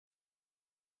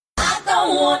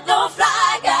don't want no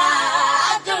fly guy.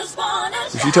 I just wanna.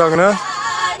 Is she talking to us?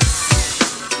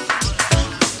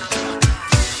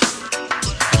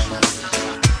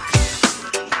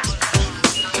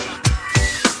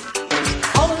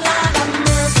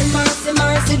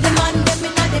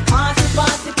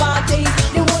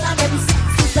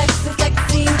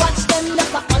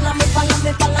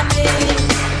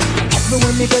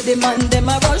 Me get the man, them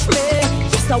a rush me.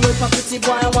 Just a wait for pretty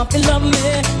boy, I want to love me.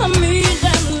 I need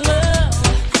them love.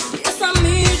 Yes, I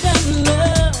need them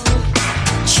love.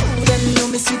 True, them know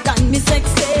me sweet and me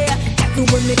sexy.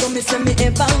 Everywhere me go, me say me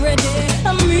ever ready.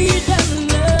 I need them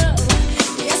love.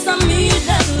 Yes, I need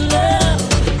them love.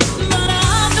 But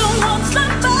I don't want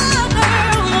somebody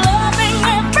loving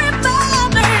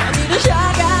everybody. I need a shy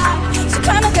guy, some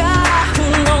kind of guy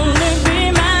who'll only be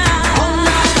mine. Oh,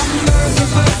 Lord, have mercy,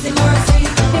 mercy, mercy.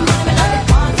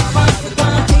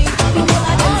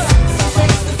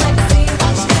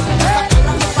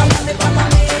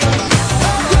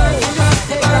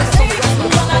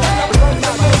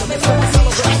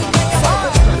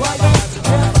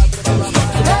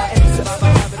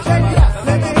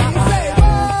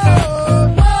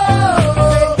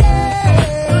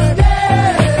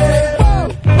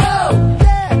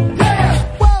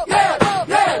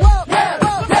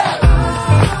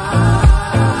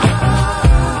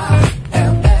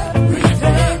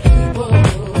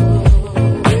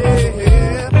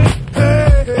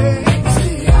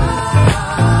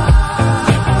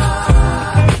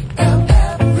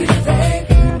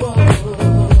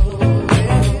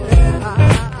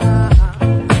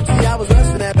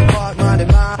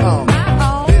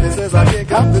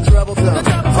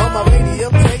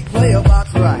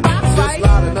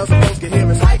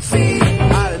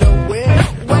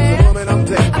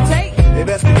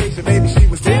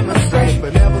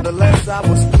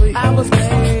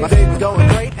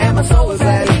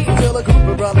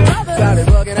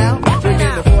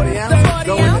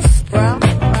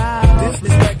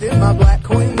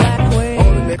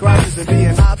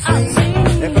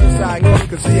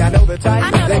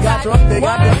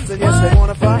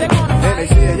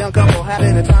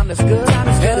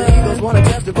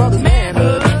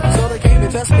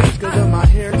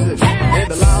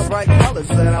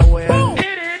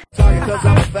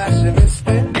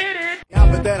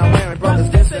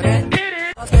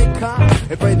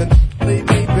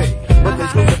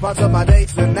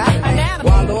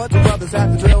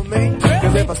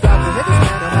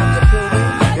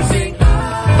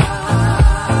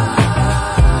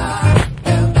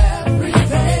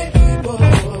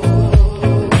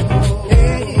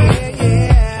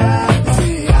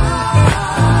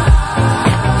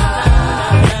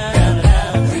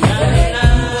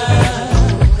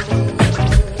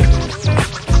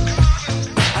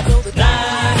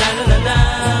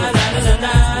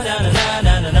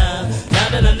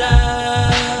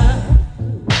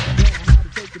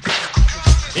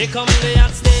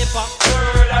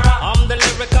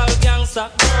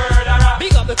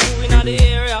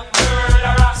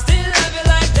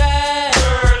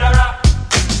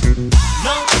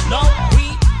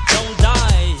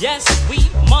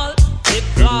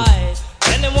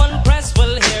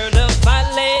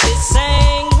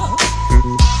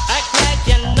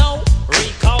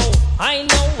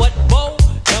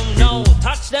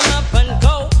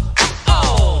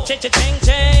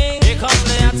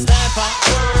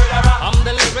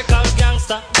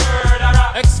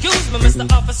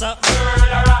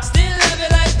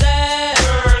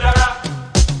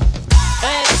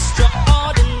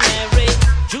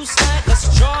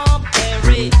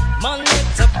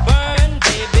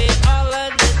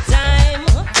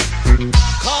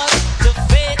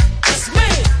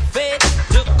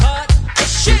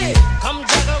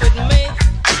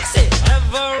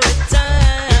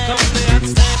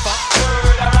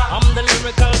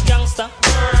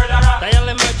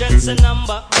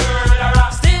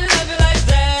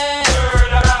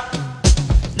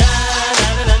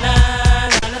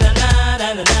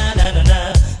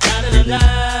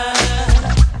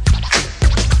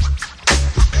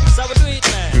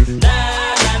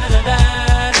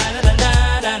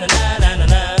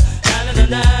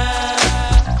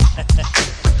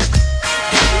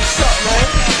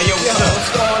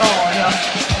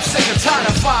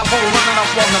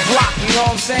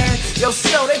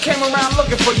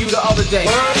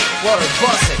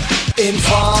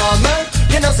 Informer,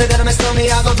 you know say that I'm a stormy,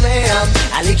 I go blam.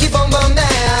 I like keep on bum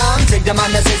down. Take the man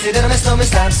that says that I'm a stormy,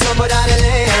 stab somebody down the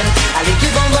lane. I like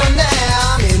keep on bum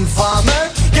down. Informer,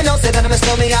 you know say that I'm a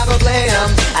stormy, I go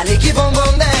blam. I like keep on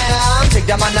bum down. Take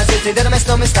the man that says that I'm a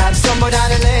stormy, stab somebody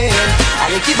down the lane. I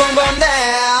like keep on bum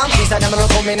down. These are them who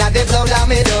come in and they blow down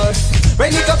my door.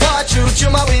 Rain it could pour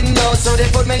through my window, so they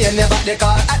put me in the back the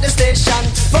car at the station.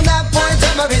 From that point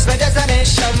on, I reached my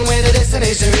destination. Where the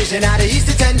destination region had the east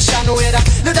detention. Where I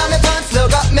look down my pants,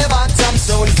 look up my bottom.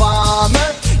 So informer,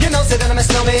 you know, say that I'm a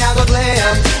snowman, I go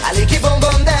glam. I like it boom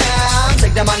boom down.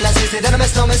 Take them on the say that I'm a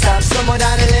snowman, stop somewhere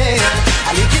down the lane.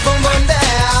 I like it boom boom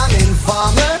down.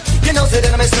 Informer, you know, say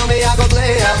that I'm a snowman, I go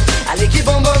glam. I like it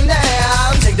boom boom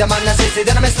down. Take them on the say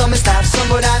that I'm a snowman, stop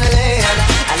somewhere down the lane.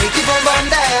 I like it boom boom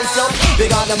down. So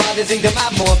big on them, I think them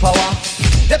have more power.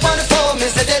 They on the phone,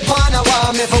 me say they wanna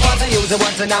want me. For once I use it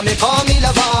once and now me call me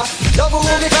lover. Love who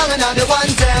me calling on the one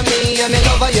tell me. And me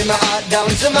lover in my heart down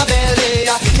to my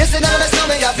belly. Yes, and now the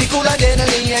summer I feel cooler than a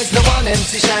leaf. It's the one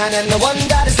MC Shine and the one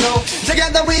that is snow.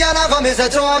 Together we all have 'em is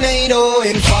a tornado.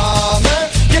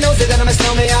 Informer, you know say that I'm a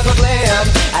snowman, I go glam.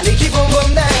 I like it boom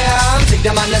boom down. Take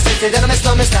them on the city that I'm a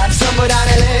snowman, start somewhere down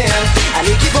the lane. I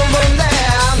like it boom boom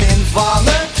down.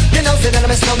 Informer, you know say that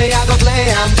I'm a snowman, I go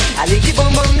glam. I like it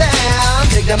boom boom down.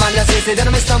 Take them on the city that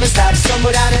I'm a snowman, start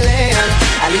somewhere down the lane.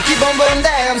 I like it boom boom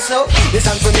down. So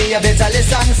listen for me, you better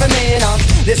listen for me now.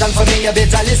 Listen for me, you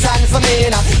better listen for me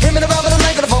now. Bring me the rubber, the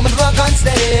microphone, with the rock and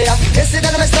stay. You see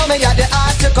that I'm a snowman, you the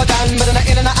art to cut on. But I'm not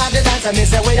in and out of the dance, I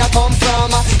miss where you come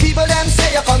from. People them say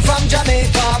you come from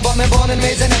Jamaica, but me born and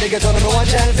raised in the ghetto, no one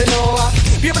tell for no.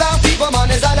 People are people,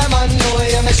 man, is all a man know.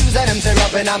 Yeah, my shoes and them tear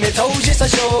up and I'm my toes just to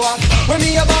show. When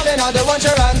me a ballin', all the ones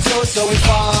you run so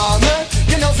informer.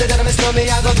 You know, say that I'm a snowman,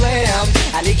 I go glam.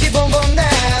 I like it boom boom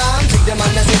down. Take them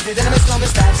on the city, that I'm a snowman,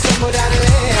 start somewhere down the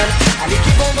lane. I like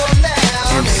it boom boom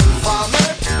down. Informer,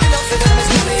 you know, say that I'm a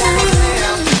snowman, I go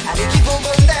glam. I like it boom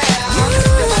boom down.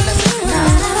 Take them on the city, that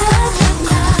I'm a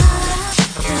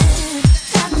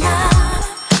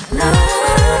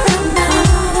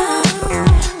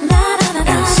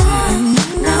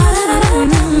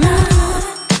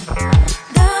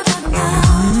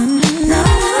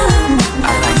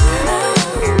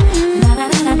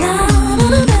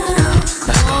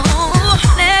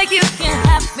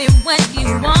when you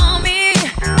want me.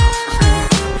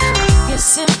 Yes,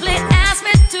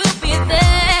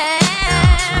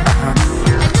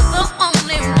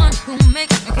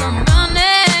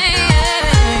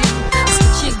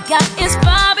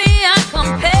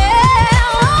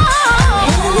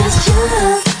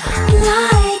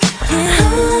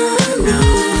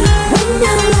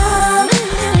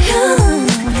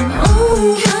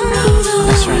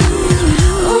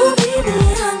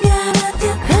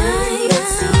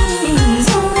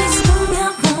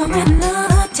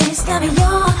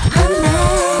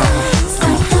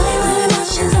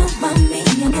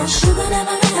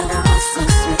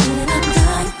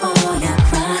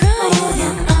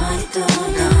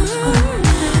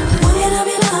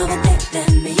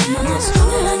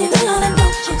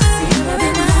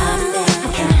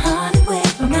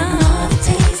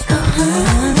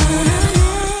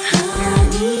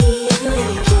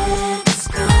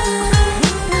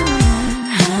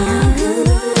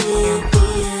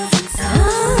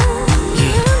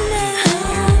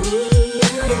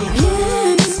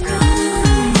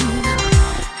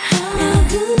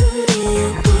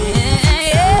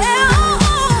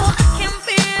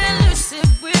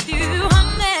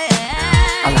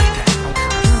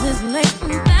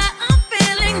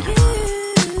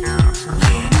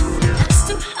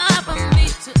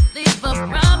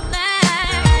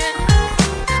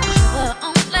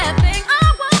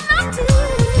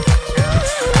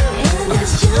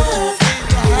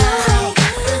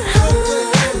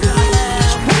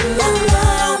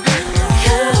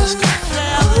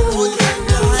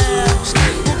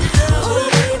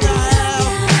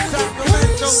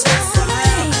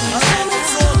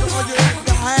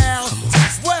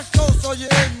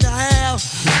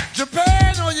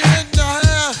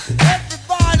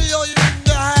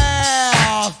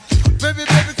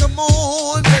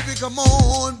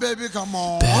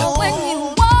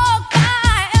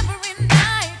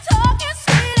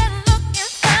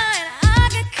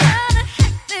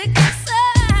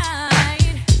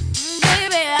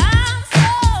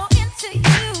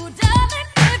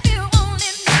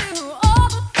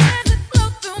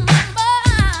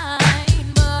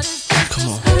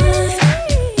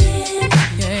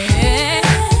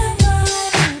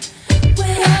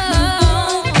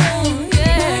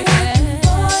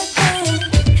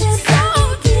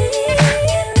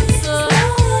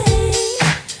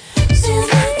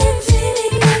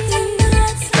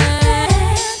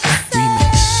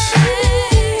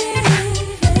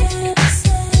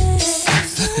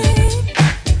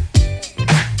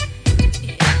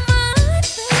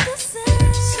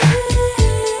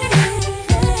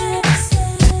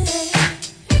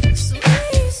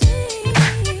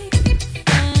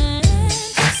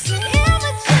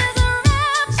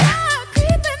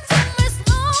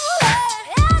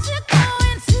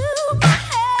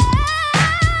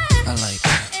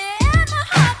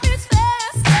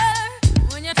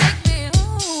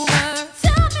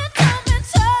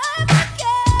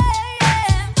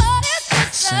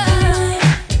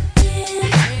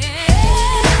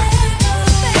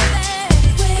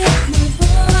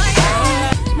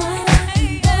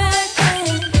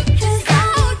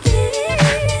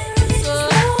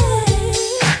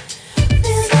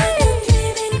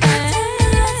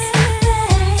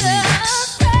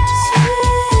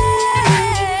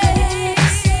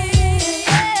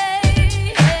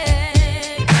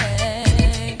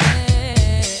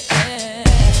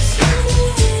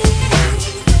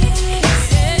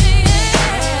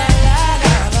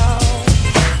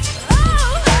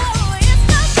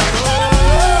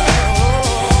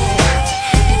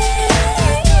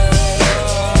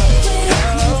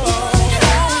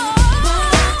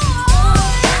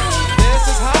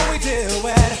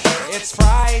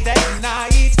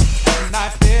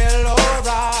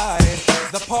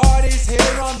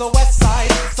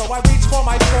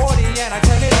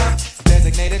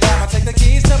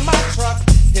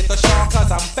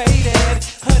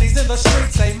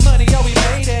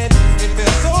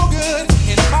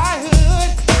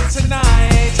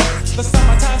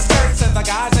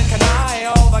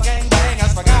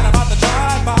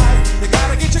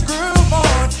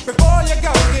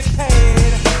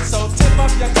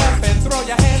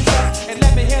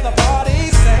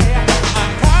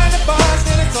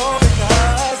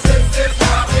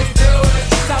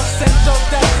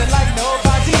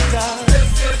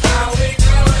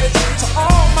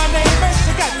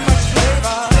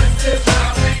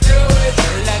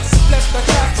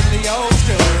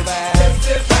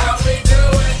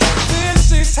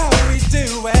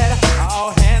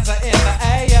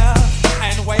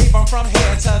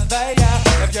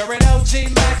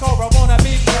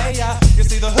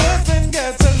 the hood's been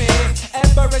good to me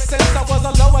ever since I was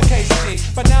a lowercase G.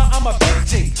 But now I'm a big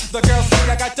G. The girls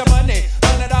see I got your money,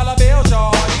 $100 bills,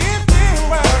 y'all. If you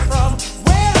were from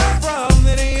where I'm from,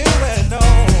 then you would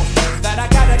know that I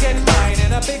gotta get mine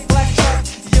in a big black truck.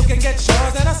 You can get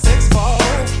yours in a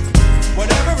 6-4.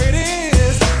 Whatever it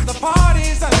is, the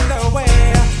party's underway.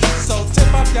 So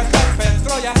tip up your cup and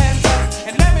throw your hands up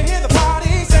and let me hear the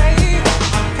party say,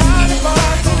 I'm kind of far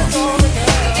to the door,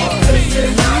 girl.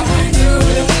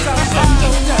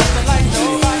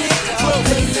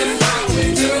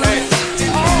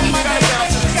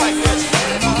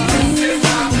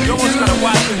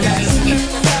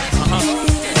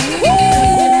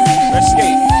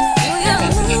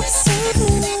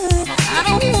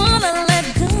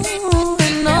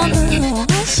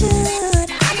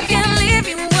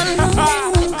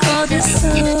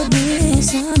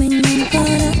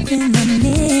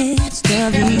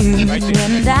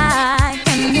 And I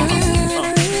cannot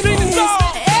resist.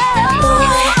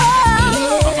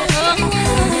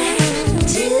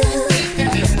 Do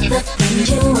the things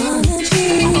you wanna do,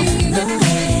 the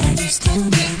way I used to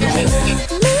do.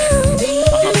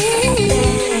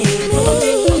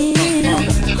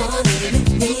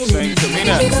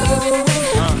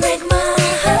 Break my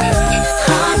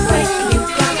heart, break you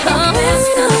got the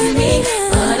best of me,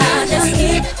 but I just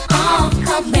keep on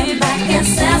coming back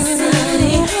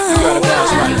incessantly.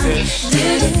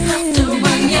 Did you have to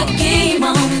run your game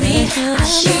on me? I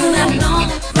should have known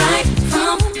right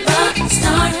from the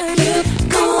start. You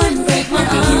go and break my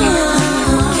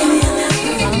heart. Give me a love,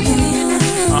 give me a love,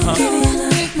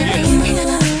 give me a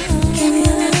love, give me a love, give me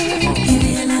a love, give me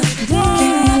a love,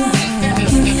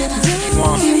 give me a love,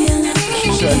 give me a love. She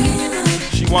said,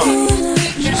 she won.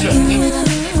 She said,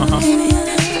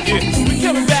 yeah, we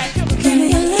coming back.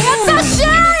 It's a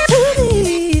shame.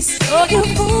 So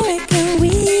euphoric and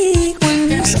weak when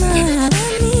you smile at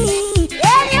me,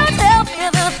 and you tell me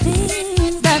the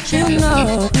things that you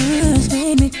know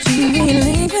persuade me to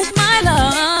relinquish my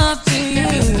love to you,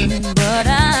 but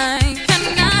I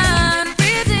cannot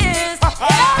resist.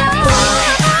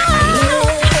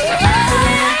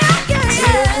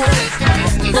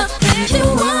 The things you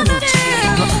wanna do,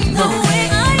 the way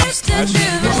I used to do.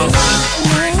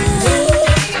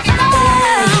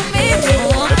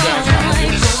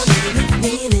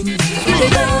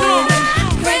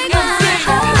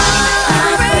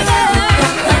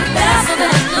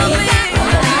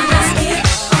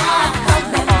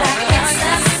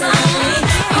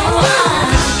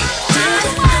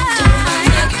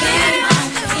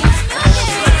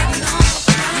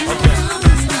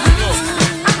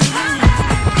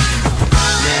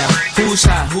 Who's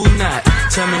hot, who not?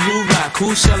 Tell me who rock,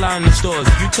 who sell out in the stores.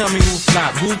 You tell me who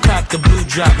flop, who cop the blue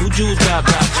drop, who jewels got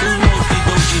blocks, who mostly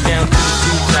doji down to the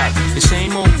blue top. The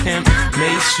same old pimp,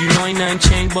 mace, you know ain't nothing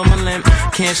changed but my limp.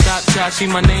 Can't stop till I see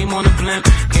my name on the blimp.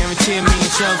 Guarantee me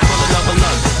and Chuck full of level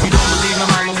up. You don't believe in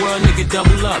Harlem World, nigga,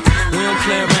 double up. We don't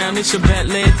play around, it's a bet,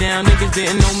 lay it down. Niggas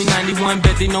didn't know me 91,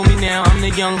 bet they know me now. I'm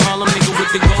the young Harlem nigga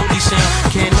with the Goldie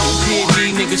sound. Can't no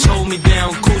PD, niggas hold me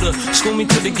down. Cooler, school me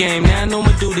to the game, now I know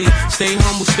my duty. Stay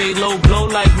humble, stay low, blow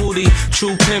like Woody.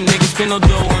 True pimp, niggas spin no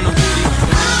dough on the booty. And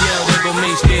when you yell, there go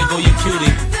Mace, there go your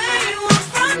cutie.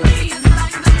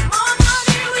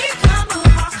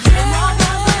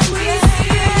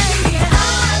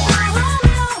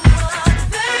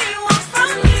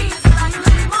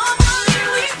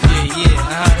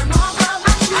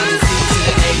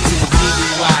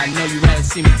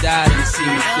 See me die than see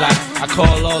me fly. I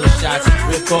call all the shots,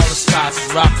 rip all the spots,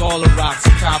 rock all the rocks,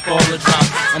 cop all the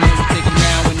drops. I'm only thinking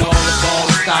now when all the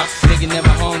balls stop. Nigga never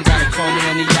home, gotta call me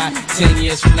on the yacht. 10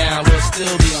 years from now, we'll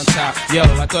still be on top. Yo,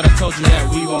 I thought I told you that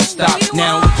we won't stop.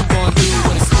 Now what you gonna do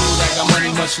when it's cool? I got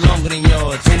money much longer than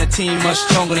yours, and a team much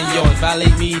stronger than yours.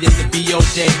 Violate me, this a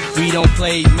BOJ. We don't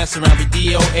play, mess around, be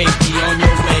DOA. Be on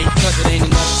your way, cause it ain't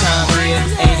enough time here.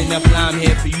 Ain't enough lime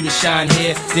here for you to shine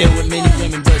here. Deal with many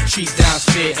women, but treat down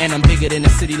fair. And I'm bigger than the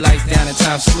city lights down in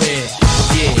Times Square.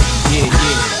 Yeah, yeah,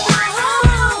 yeah.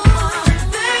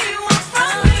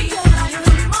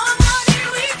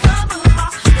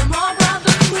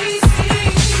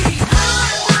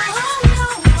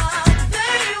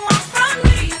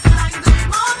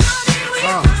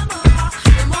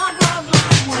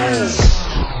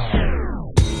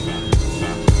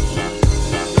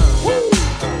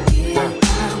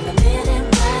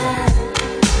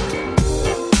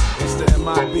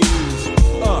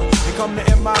 Come the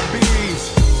MIBs.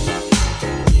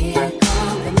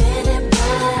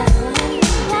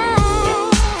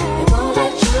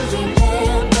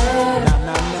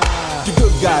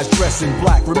 guys dressed in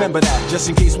black. Remember that, just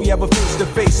in case we ever face to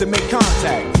face and make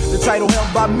contact. The title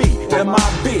held by me,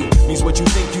 M.I.B. means what you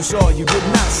think you saw, you did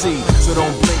not see. So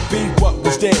don't blink, be what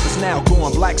was dead is now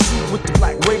gone. Black suit with the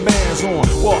black Ray-Bans on.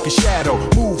 Walk in shadow,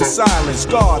 move in silence.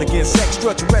 Guard against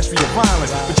extraterrestrial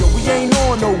violence. But yo, we ain't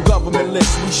on no government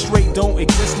list. We straight don't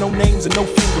exist, no names and no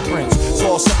fingerprints.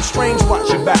 Saw something strange, watch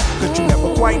your back, cause you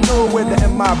never quite know where the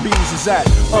MIBs is at.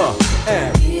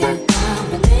 And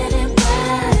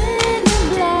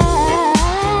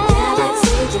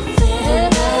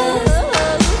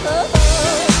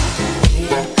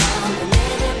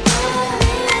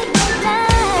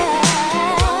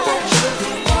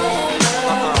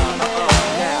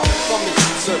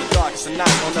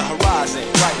on the horizon,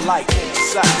 bright light,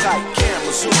 sight tight,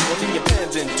 camera zoom, on your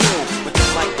pens and doom. But then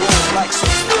like boom, like some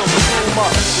film, boom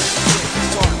up.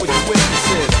 Talk with the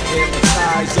witnesses,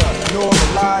 hypnotizer,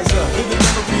 normalizer. Vivid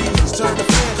memories turn to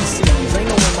fantasies. Ain't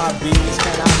no MIBs,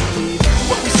 can I believe?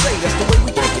 What we say, that's the way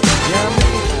we think it. You know what I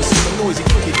mean? You see the noisy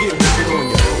cricket get wicked on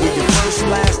you. With your first,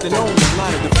 last, and only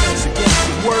line of defense against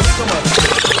the worst. Come on.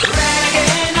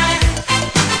 Reggae night,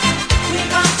 we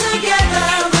come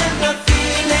together with the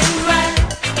feeling right.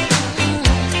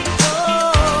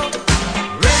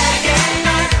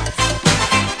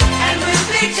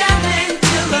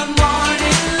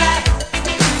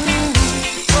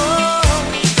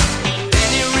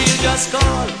 Call,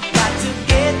 got to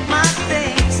get my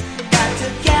things.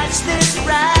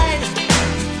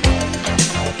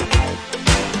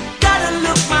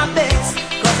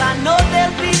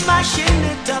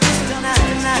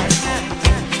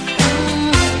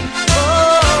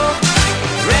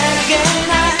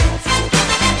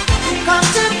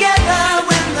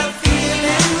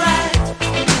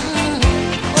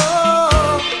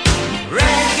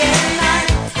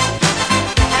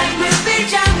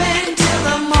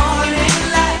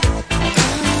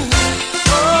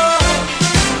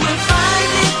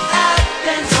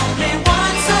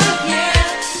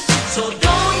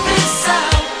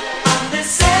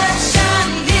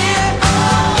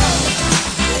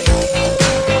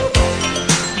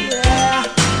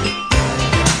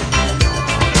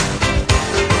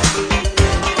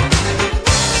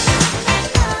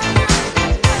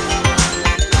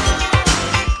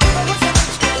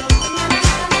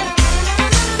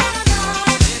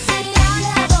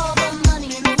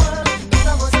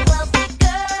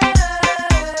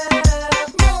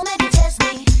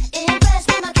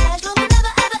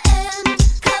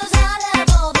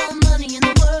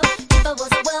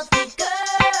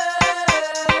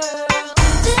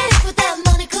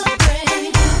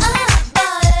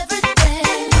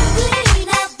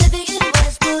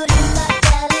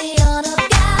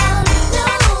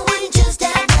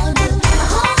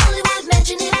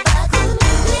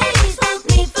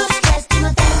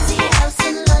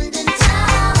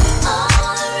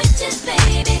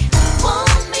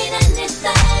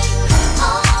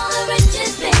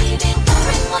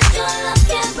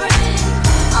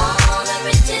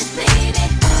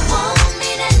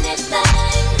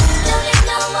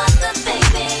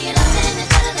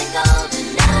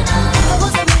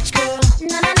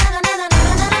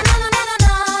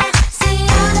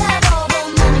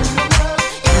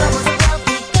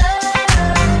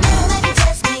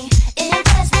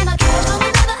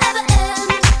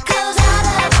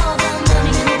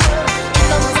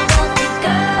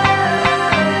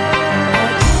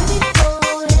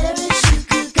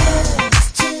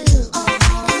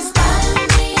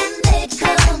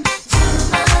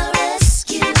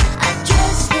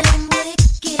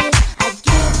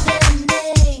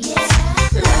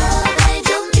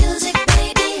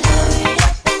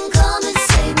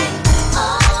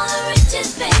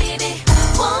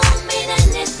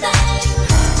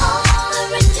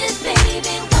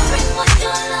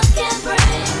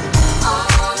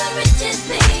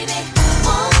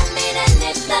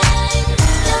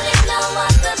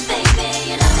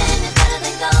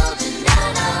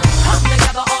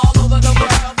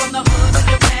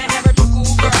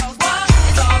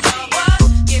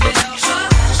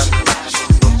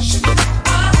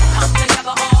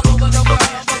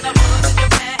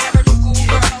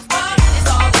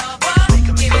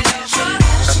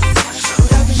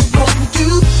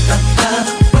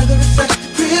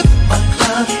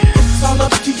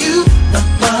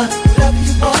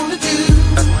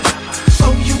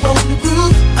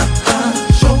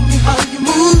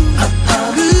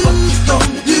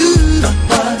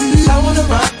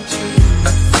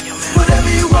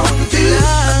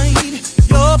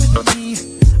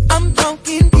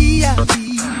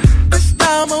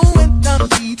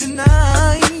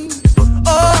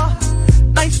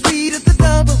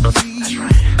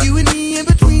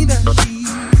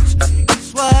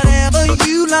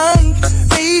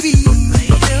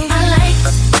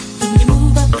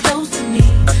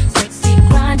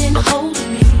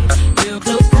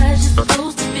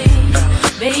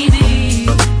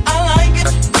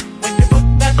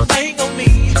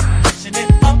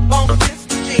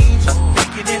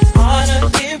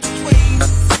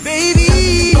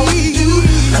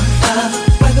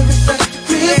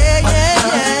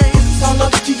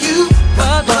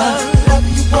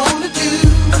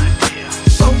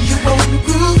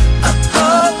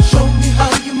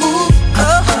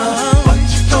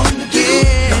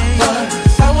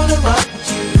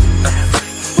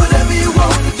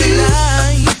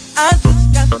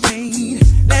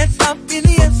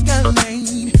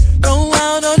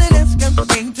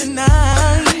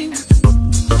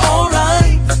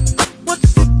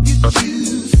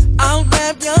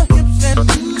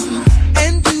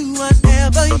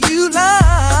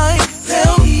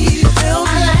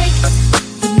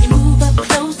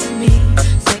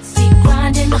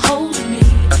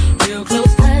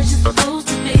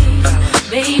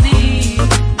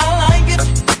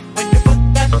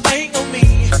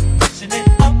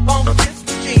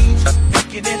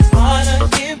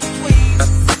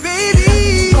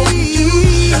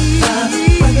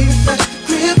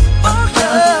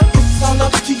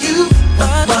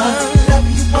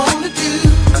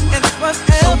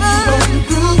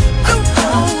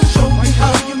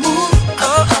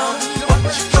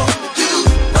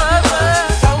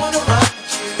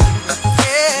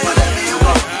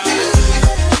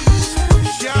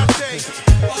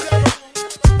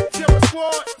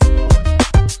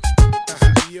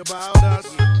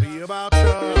 about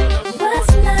love.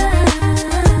 What's love?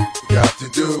 Got to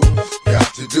do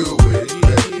it,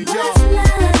 baby. What's love?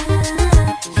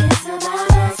 It's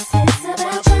about us, it's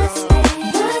about just me.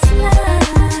 What's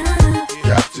love?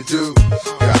 Got to do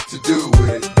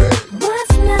it, baby.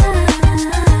 What's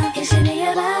love? It should be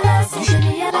about us, it should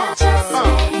be about just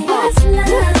me. What's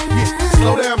love?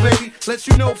 Slow down, baby. Let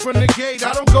you know from the gate,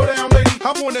 I don't go down, lady.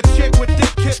 I want a chick with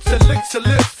thick hips and licks her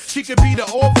lips. She could be the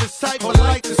office type or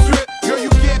like the strip. Girl, you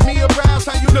get me aroused,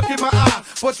 how you look in my eye.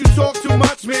 But you talk too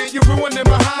much, man, you're ruining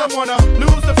my high. I wanna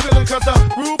lose the feeling cause the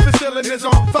roof is ceiling is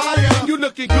on fire. You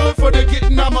looking good for the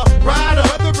getting, I'm a rider.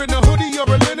 Whether in a hoodie or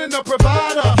a linen, a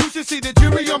provider. You should see the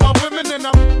jury on my women and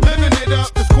I'm living it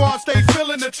up. The squad stay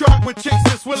filling the truck with chicks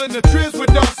that's willing to trizz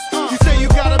with us. You say you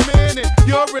got a man and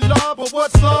you're in love, but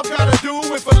what's love gotta do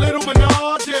with a little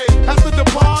menage? After the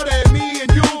party, me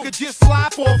and you could just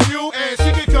slide for a few and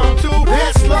she could come too.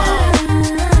 That's love.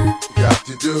 Got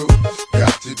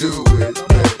to do it,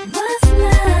 baby. What's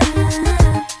love?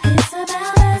 It's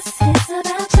about us, it's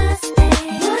about just me.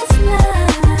 What's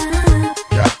love?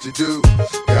 Got to do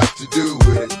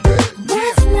it, baby.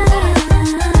 What's love?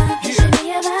 It should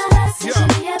be about us, it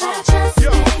should be about just me.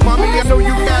 Mommy, I know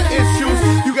you got issues.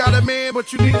 You got a man,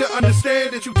 but you need to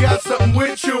understand that you got something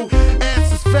with you.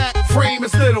 Ass is fat, frame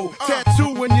is little.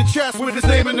 Tattoo in your chest with his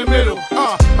name in the middle.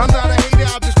 I'm not a hater,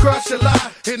 I'll just crush a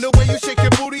lie. In the way you shake your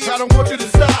booty, I don't want you to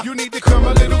stop. You need to come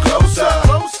a little closer.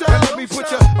 And let me put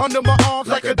you under my arms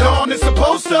like a dawn is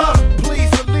supposed to. Please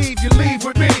believe you leave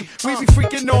with me. We be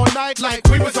freaking all night like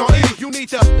we was on E. You need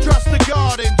to trust the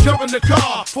God and jump in the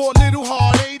car for a little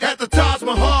heartache at the Taj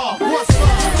Mahal. What's up?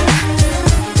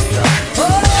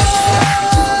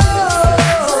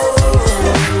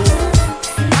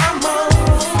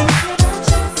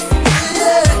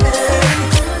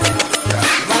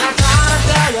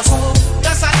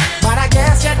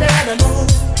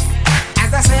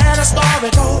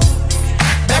 Story goes,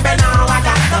 baby, now I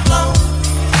got the flow,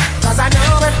 cause I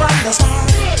knew it from the start.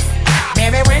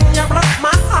 Baby, when you broke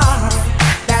my heart,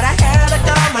 that I had to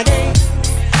come again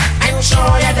and show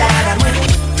you that I win.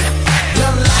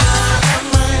 Your love of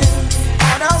mine.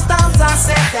 All those times I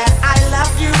said that I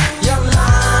love you. Your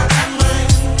love of mine.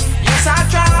 Yes, I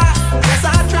tried. Yes,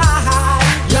 I tried.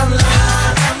 Your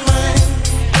love of mine.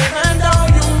 Even though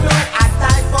you know I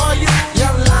died for you.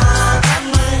 Your love of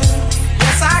mine.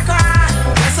 Yes, I cried.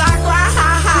 Yes, I cried.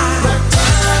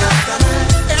 Return of the man.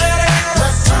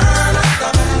 Return of the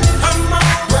man. Come on.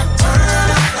 Return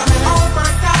of the man. Oh my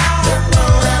God.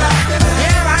 Return of the man.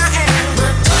 Here I am.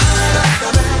 Return of the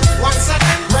man. Once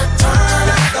again. Return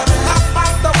of the man. Top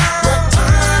of the world.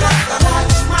 Return of the man.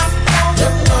 Watch my phone.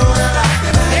 Return of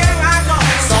the man. Here I go.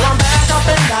 So I'm back up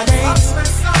in the game.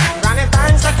 Running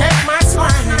things to take my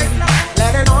swing.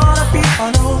 Letting all the people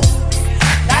know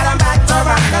that I'm back to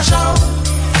run the show.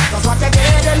 Cause what you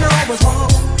did you know was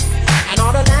wrong. And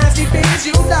all the nasty things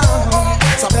you done.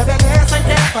 So baby listen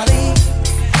carefully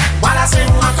while I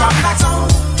sing my comeback song.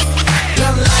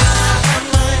 Your love of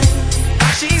mine.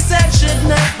 She said she'd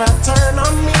never turn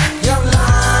on me. Your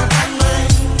love of mine.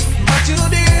 But you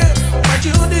did.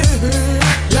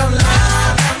 Your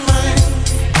love of mine.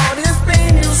 All this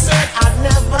pain you said I'd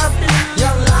never be.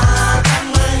 Your love of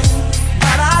mine.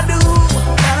 But I do.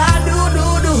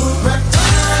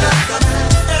 Return of the man.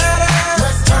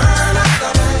 Return of the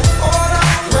man. Hold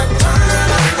on. Return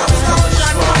of the man.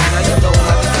 Now you know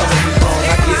how to come and be wrong.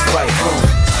 I get right home.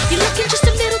 You're looking just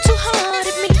a little too hard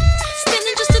at me,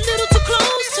 standing just a little too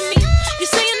close to me. You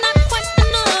say you're not quite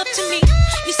enough.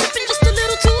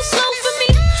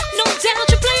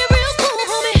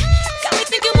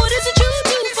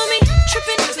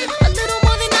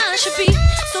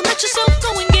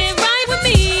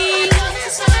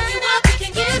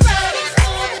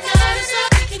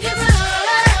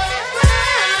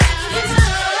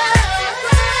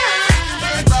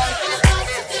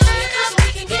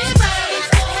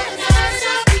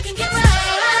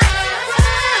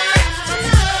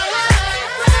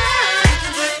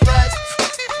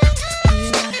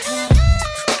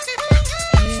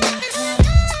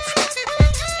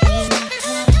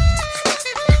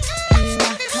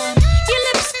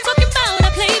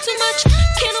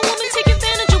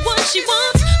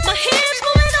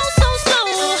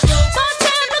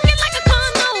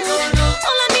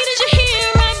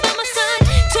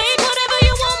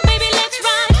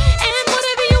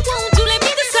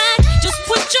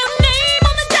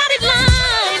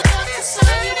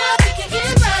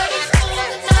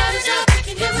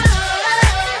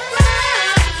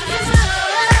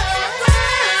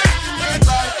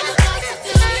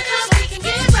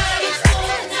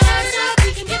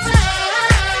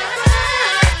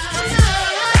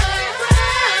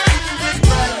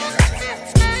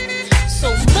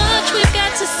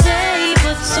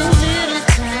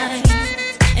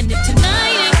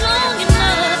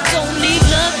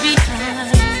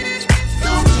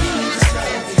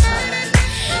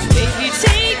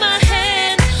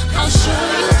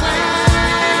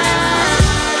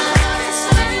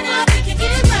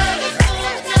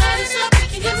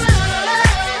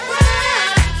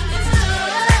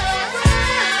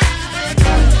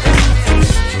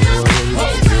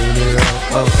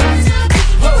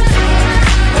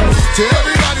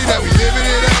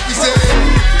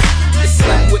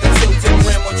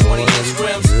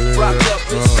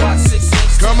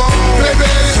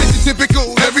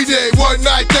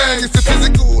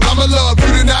 physical. I'ma love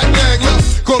you tonight, gang.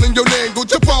 Love, calling your name, go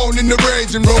jump on in the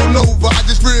range and roll over. I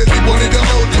just really wanted to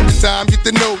hold you. This time, get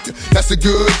to know you. That's a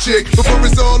good chick. Before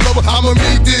it's all over, I'ma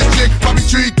meet this chick. Probably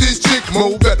treat this chick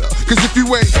more better. Cause if you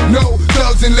ain't know,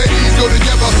 thugs and ladies go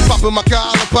together. Poppin' my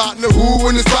collar partner, who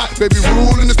in the spot? Baby,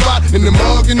 rule in the spot, in the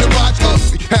mug, in the watch.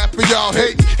 Ugly. Half of y'all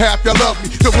hate me, half y'all love me.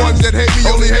 The ones that hate me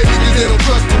only hate me cause they don't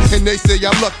trust me. And they say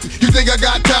I'm lucky. You think I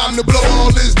got time to blow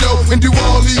all this dough and do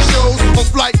all these shows? On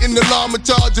flight in the llama,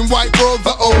 charging white robes.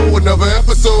 Uh-oh, another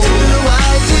episode.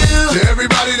 To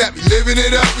everybody that be living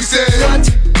it up, we say what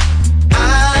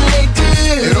I do.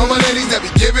 And all my ladies that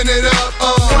be giving it up,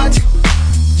 what you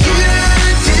do.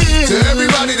 To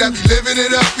everybody that be living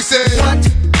it up, we say what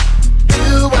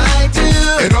do I do.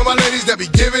 And all my ladies that be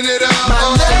giving it up,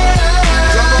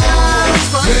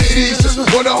 ladies just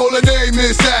wanna hold a name,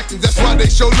 Miss Atkins. That's why they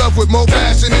show love with more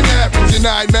passion than average. And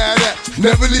I ain't mad at you,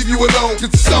 never leave you alone.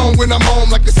 It's a song when I'm home,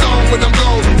 like a song when I'm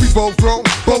gone. We both grown,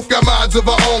 both got minds of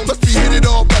our own. Must be hit it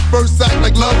off at first sight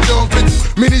like Love Jones.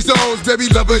 Many zones, baby,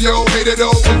 lover, yo, hate it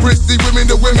all. From prissy women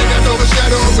to women that's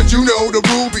overshadowed. But you know the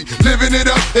Ruby, living it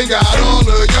up, ain't got all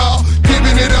of y'all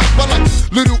giving it up. I like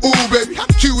little ooh, baby, how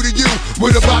cute are you?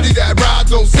 With a body that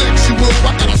rides on sexual.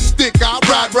 I got a stick, I'll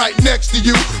ride right next to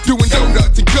you. Doing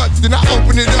donuts and cuts, then I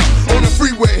open it up. On the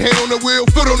freeway, hand on the wheel,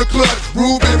 foot on the clutch.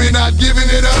 Rule, baby, not giving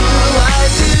it up.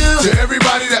 To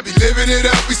everybody that be living it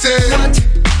up, we say what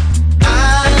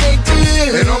I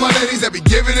do. And all my ladies that be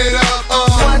giving it up,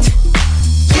 what you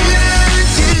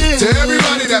do. To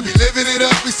everybody that be living it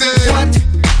up, we say what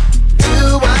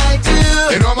do I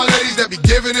do. And all my ladies that be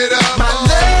giving it up, my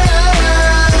love.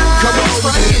 Come on,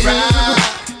 we get right.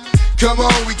 Come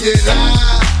on, we get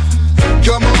live.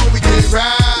 Come on, we get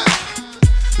right.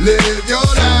 Live your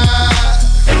life.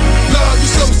 Love, you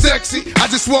so sexy. I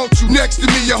just want you next to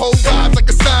me. Your whole vibe's like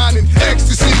a sign in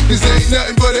ecstasy. This ain't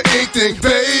nothing but an ink thing,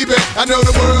 baby. I know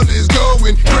the world is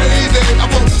going crazy. I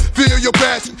wanna feel your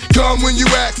passion. Come when you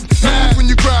act, laugh when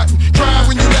you cry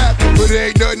when you laugh. But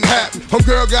ain't nothing happen.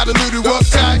 Homegirl got a little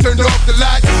uptight, turned off the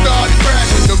lights and started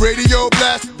crashing. The radio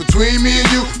blasted between me and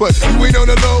you, but you ain't on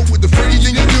the low with the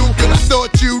freezing you do. Cause I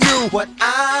thought you knew what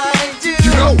I do.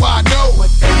 You know I know.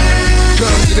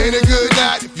 Cause it ain't a good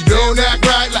night if you don't act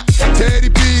right. Like Teddy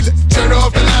P, let's turn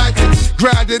off the lights,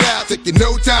 grind it out, taking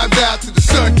no times out till the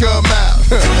sun come out.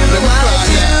 Let me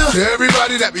find out. To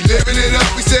everybody that be living it up,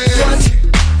 we say what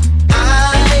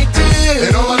I do.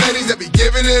 And all my ladies that be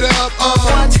giving it up,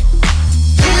 what you do.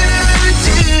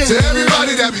 To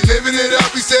everybody that be living it up,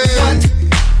 we say what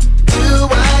do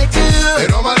I do.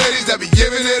 And all my ladies that be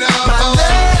giving it up, my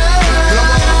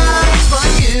love for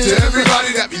you. To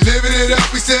everybody that be living it up,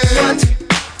 we say what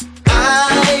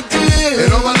I do.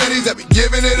 And all my ladies that be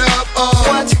giving it up,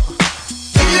 what you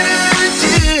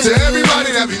do. To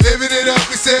everybody that be living it up,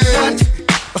 we say what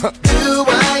do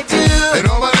I do. And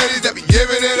all my ladies that be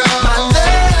giving it up,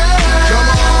 come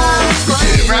on, we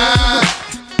get right.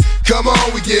 Come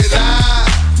on, we get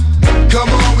live. Come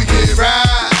on, we get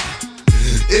right.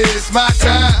 It's my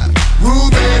time, Rue,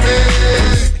 baby.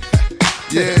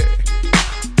 Yeah.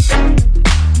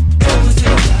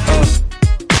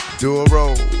 Do a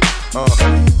roll. Do I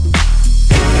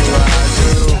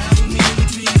do?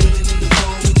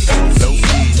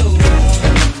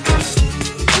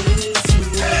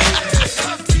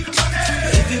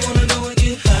 If you wanna go and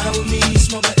get high with me,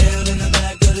 smoke a L in the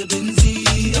back of the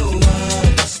Benzie. Oh,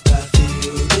 must I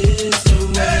feel this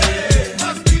way?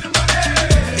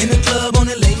 In the club on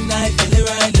a late night, feeling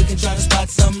right, looking, trying to spot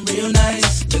something real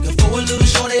nice. Looking for a little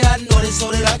shorty I know this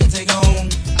so that I can take home.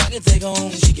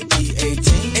 She could be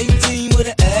 18 with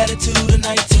an attitude of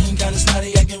 19, kinda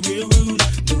snotty, acting real rude.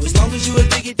 But as long as you a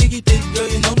diggy, girl,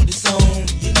 you know the song.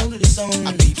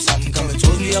 I peep something coming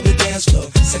towards me up the dance floor.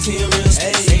 Sexy and real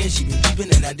stuff, saying she been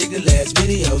peeping and I dig the last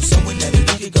video. Somewhere that a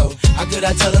week ago, how could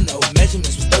I tell her no?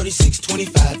 Measurements was 36,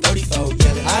 25, 34.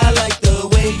 I like the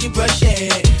way you brush your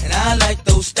hair, and I like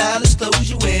those stylish clothes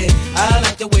you wear. I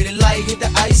like the way the light hit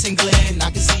the ice and glare, and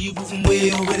I can see you moving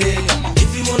way over there.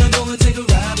 If you wanna go and take a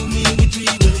ride with me, we three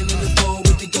women in the four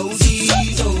with the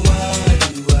goatees. So why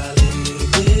do I live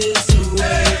this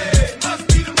way?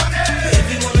 If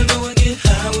you wanna go and get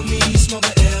high with me, smoke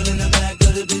a L in the back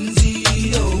of the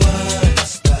Benzie. Oh, why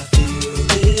must I feel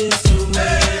this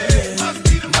way?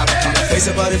 My face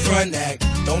about the front act,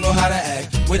 don't know how to act.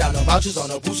 Without no vouchers or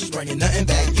no boosters, bringing nothing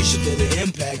back. You should feel the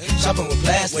impact. Shopping with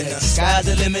plastic. When the sky's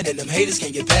the limit and them haters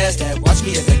can't get past that. Watch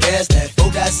me as I gas that.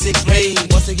 4.6 rain.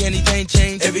 Once think anything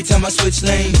changed. Every time I switch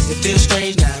lanes, it feels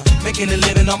strange now. Making a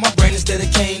living on my brain instead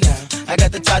of cane now. I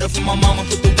got the title from my mama,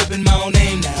 put the whip in my own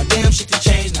name now. Damn, shit can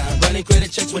change now. Running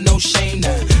credit checks with no shame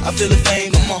now. I feel the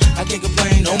fame, come on, I can't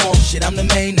complain no more. Shit, I'm the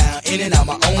main now, in and out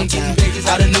my own town. Pages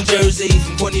out of New Jersey,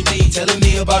 from Courtney B, telling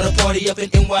me about a party up in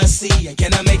NYC. And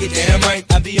can I make it? Damn right,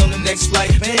 I'll be on the next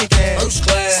flight. Man, first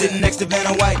class, sitting next to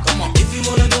Vanna White. Come on, if you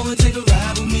wanna go and take a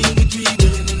ride with me, we three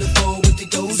willing in the four with the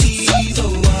goatees.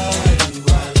 Oh, why do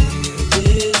I live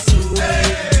this way?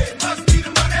 Must be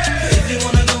the money. If you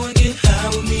wanna go and get high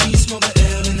with me, smoke a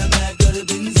L in the back of the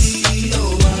Benzie.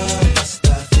 Oh, why must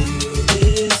I feel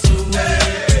this way?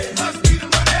 Must be the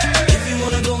money. If you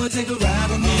wanna go and take a ride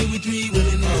with me, we three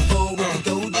willing in the four with the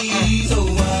goatees. Oh,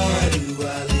 why do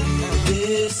I live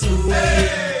this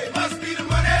way? Must be the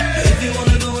money. If you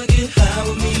wanna go and get high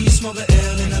with me, smoke a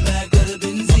L in the back of the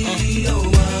Benzie. Oh,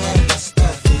 why must I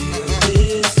feel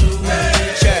this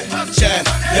way? Check.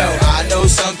 Yo, I know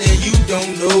something you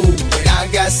don't know, but I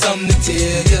got something to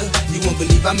tell ya. You won't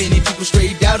believe how many people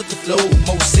straight out of the flow.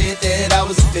 Most said that I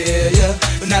was a failure,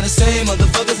 but now the same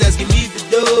motherfuckers asking me to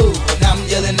do. And I'm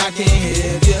yelling I can't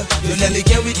help ya. Yo, Nelly,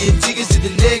 can we get tickets to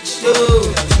the next show?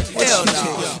 Hell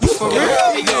no. For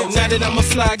real? Yo, now that I'm a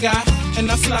fly guy and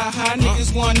I fly high,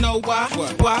 niggas wanna know why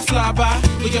I fly by.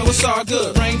 But yo, it's all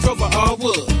good. Range Rover, all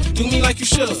wood. Do me like you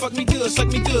should. Fuck me good,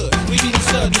 suck me good. We be them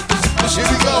stud niggas. Here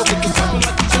we go.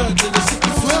 Like the drug dealers.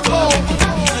 Flip on.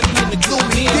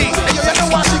 Hey, yo, you know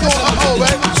why she going up,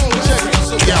 right?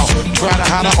 Yo, try to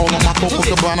hide her all on my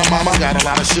Copacabana, mama. Got a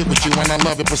lot of shit with you and I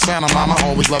love it, persona, mama.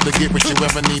 Always love to get with you,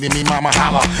 ever needed me, mama.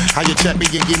 Holla, how you check me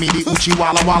and give me the Uchi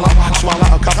Walla Walla. Swallow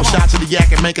a couple shots of the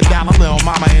yak and make a dollar. Little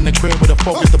mama in the crib with a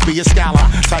focus to be a scholar.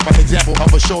 Type of example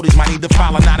of a shorties might need to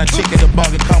follow. Not a chicken, the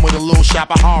bug, it come with a little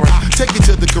shop of horror. Take you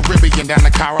to the Caribbean, down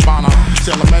the Caravana.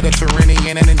 Till the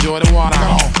Mediterranean and enjoy the water.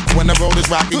 When the road is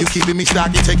rocky, you keeping me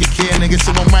stocky. Taking care, niggas,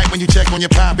 so I'm right when you check on your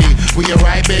poppy. We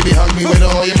alright, baby, hug me with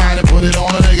all your mind and put it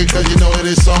on a nigga, cause you know that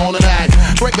it's on tonight.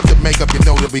 Break up the makeup, you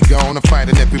know that we gonna fight.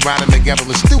 And if we riding together,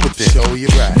 let's do it then. Show you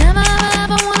right. Never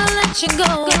ever wanna let you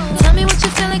go. Tell me what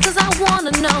you're feeling, cause I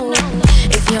wanna know.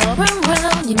 If you're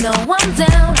around, you know I'm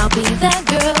down. I'll be that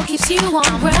girl, keeps you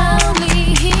around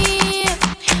me here.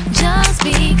 Just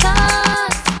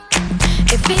because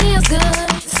it feels good,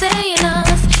 saying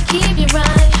us, keep you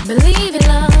right, believe in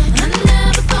love. I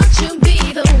never thought you'd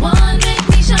be the one, make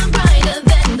me shine brighter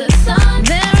than the sun.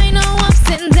 There ain't no ups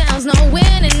and downs, no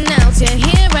winning outs, you're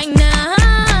here right now.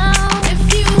 If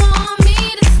you want me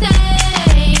to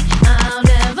stay, I'll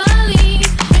never leave.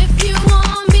 If you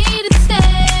want me to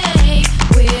stay,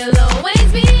 we'll always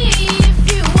be. If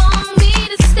you want me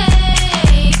to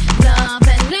stay, love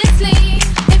endlessly.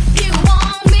 If you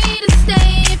want me to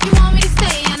stay,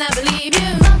 and I believe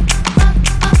you.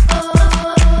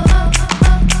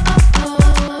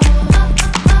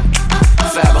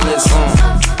 Fabulous,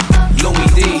 Louis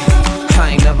D.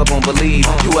 I ain't never gonna believe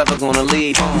you ever gonna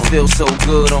leave. You feel so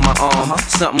good on my arm.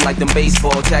 Something like them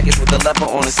baseball jackets with the leopard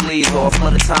on the sleeve. Or a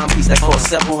flooded timepiece that cost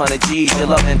several hundred G's. Your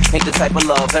loving ain't the type of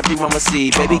love everyone will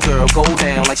see. Baby girl, go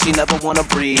down like she never wanna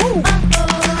breathe.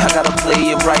 I gotta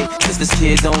play it right, cause this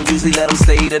kid don't usually let him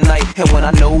stay the night. And when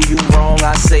I know you wrong,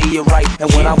 I say you're right.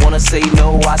 And when I wanna say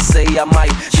no, I say I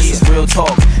might. This is real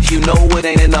talk, you know it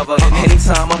ain't another.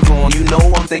 Anytime I'm gone, you know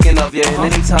I'm thinking of you.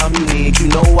 And anytime you need, you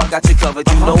know I got you covered.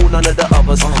 You know none of the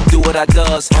others do what I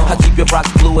does. I keep your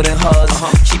rocks bluer than hers,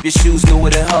 keep your shoes newer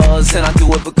than hers. And I do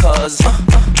it because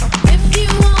if you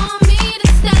want